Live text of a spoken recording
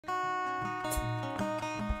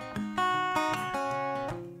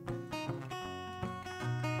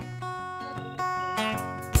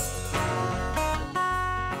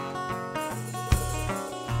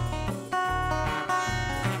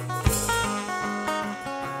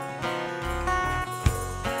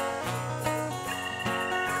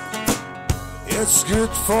It's good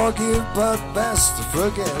to forgive, but best to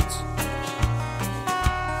forget.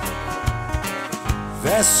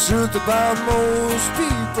 That's the truth about most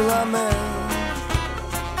people I met.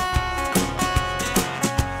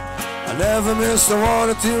 I never miss the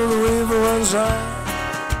water till the river runs dry.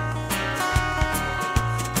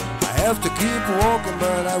 I have to keep walking,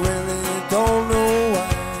 but I really don't know why.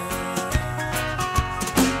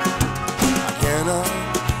 I cannot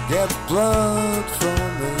get blood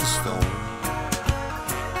from a stone.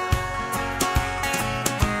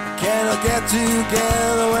 Cannot get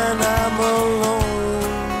together when I'm alone.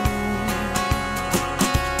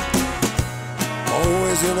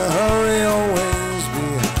 Always in a hurry, always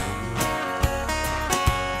behind.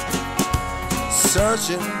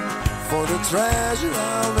 Searching for the treasure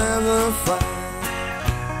I'll never find.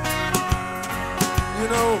 You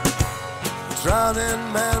know, a drowning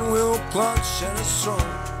man will clutch at a straw.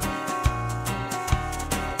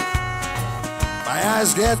 My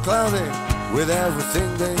eyes get cloudy with everything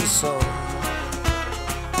they saw.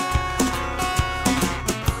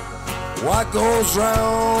 What goes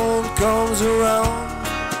round comes around.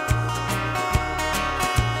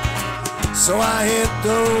 So I hit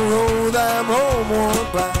the road, I'm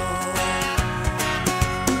homeward bound.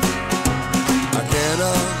 I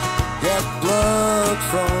cannot get blood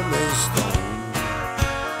from a stone.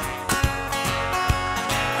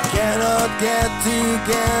 I cannot get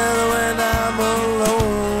together when I'm alone.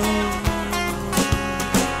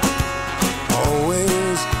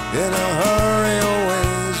 In a hurry,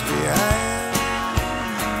 always behind.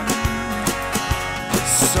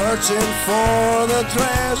 Searching for the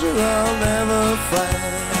treasure I'll never find.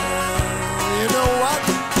 You know what?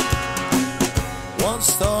 One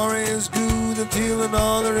story is good until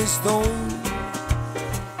another is told.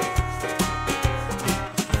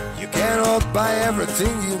 You cannot buy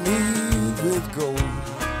everything you need with gold.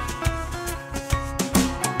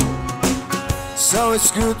 So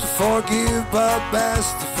it's good to forgive, but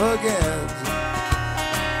best to forget.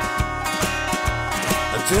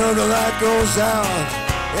 Until the light goes out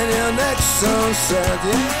in your next sunset.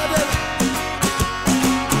 Yeah, baby.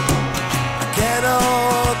 I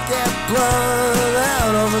cannot get blood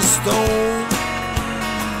out of a stone.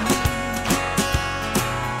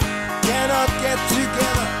 Cannot get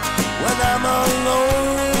together when I'm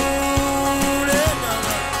alone. And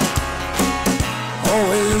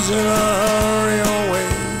always in a hurry,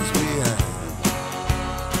 always behind.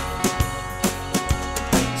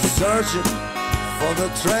 Searching for the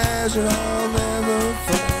treasure I'll never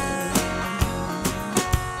find.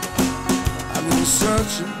 I've been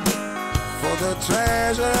searching for the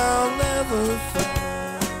treasure I'll never find.